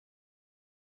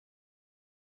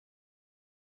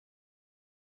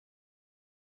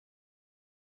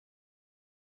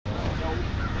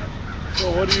So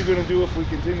what are you going to do if we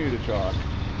continue to chalk?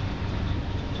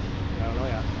 I don't know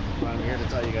yet. But I'm here to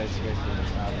tell you guys can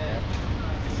stop, okay?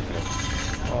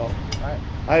 Well,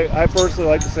 I personally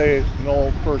like to say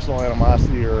no personal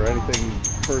animosity or anything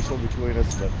personal between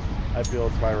us, but I feel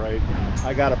it's my right.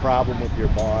 I got a problem with your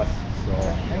boss, so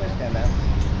I understand that.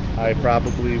 I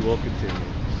probably will continue.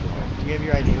 So Do you have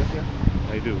your ID with you?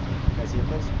 I do. Can I see it,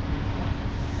 please?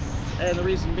 And the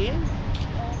reason being?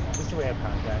 Just so we have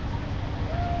contact.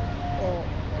 Well,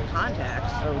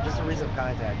 Contacts? Or just a reason of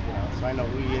contact, you know, so I know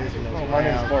who he is and knows no, who my I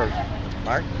name's am. Bart.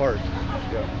 Bart? Bart.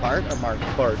 Yeah. Bart or Mark?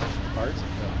 Bart. Bart?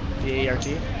 Yeah.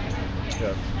 B-A-R-T?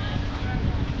 Yeah.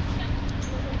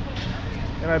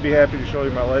 And I'd be happy to show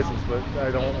you my license, but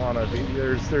I don't want to be.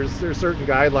 There's certain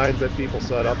guidelines that people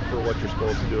set up for what you're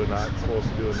supposed to do and not supposed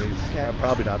to do in these. Okay. I'm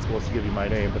probably not supposed to give you my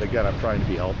name, but again, I'm trying to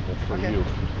be helpful for Okay. you.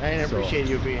 I So, appreciate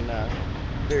you being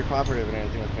very cooperative and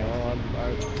everything with me.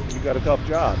 well, you got a tough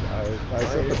job. I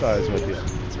sympathize with you.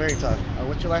 It's very tough.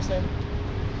 What's your last name?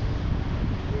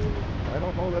 I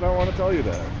don't know that I want to tell you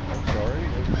that. I'm sorry.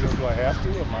 Do I have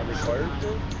to? Am I required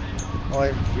to? Well,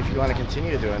 if you want to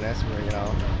continue doing this, you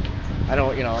know, I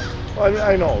don't, you know. Well, I mean,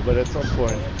 I know, but at some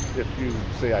point, if you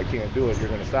say I can't do it, you're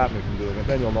going to stop me from doing it.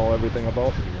 Then you'll know everything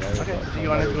about me. Right? Okay. So you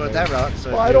want to do it that route?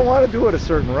 So Well, I don't want to do it a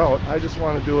certain route. I just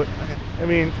want to do it. Okay. I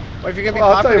mean, well, if you're gonna be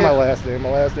I'll tell you my cooperative- last name. My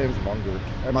last name's Munger.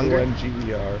 Munger?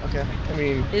 M-U-N-G-E-R. Okay. I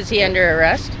mean, Is he under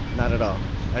arrest? Not at all.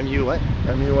 M-U what?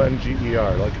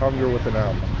 M-U-N-G-E-R, like hunger with an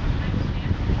M.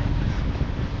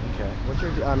 Okay. What's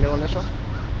your middle initial?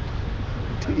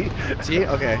 T. T?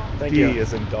 Okay. Thank D you.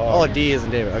 is in dog. Oh, D is in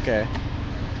David. Okay.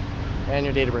 And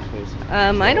your date of birth, please.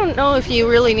 I don't know if you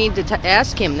really need to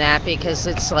ask him that because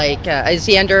it's like, is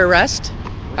he under arrest?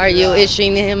 Are you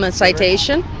issuing him a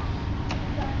citation?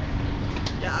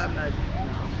 Yeah, I'm not.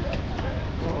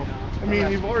 Well, I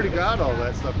mean, you've already got all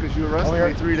that stuff because you arrested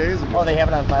me 3 days ago. Oh, they have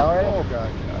it on file already? Oh God,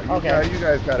 yeah. You Okay. guys, you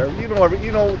guys got it.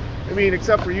 You know. I mean,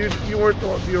 except for you, you weren't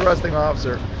the arresting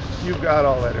officer. You've got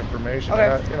all that information.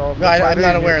 Okay. You know, No, I'm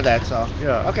not aware of that, so.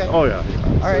 Yeah. Okay. Oh yeah.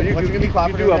 All right. You, Well, if you're gonna be you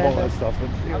cooperative do have and all that everything. stuff,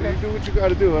 and you, Okay. you do what you got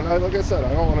to do. And like I said,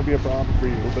 I don't want to be a problem for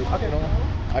you, but Okay. you know,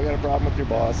 I got a problem with your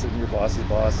boss and your boss's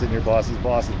boss and your boss's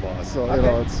boss's boss. So you Okay.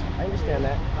 know, it's I understand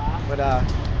that. But,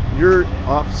 you're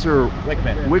Officer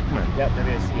Wickman. Wickman. Yep,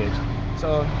 W-I-C-H.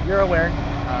 So, you're aware.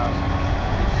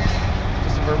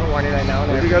 Just a verbal warning right now,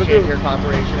 and I What do you gotta appreciate do? your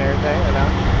cooperation and everything. And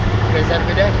you guys have a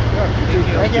good day. Yeah. You too.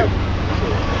 Thank you. You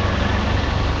too.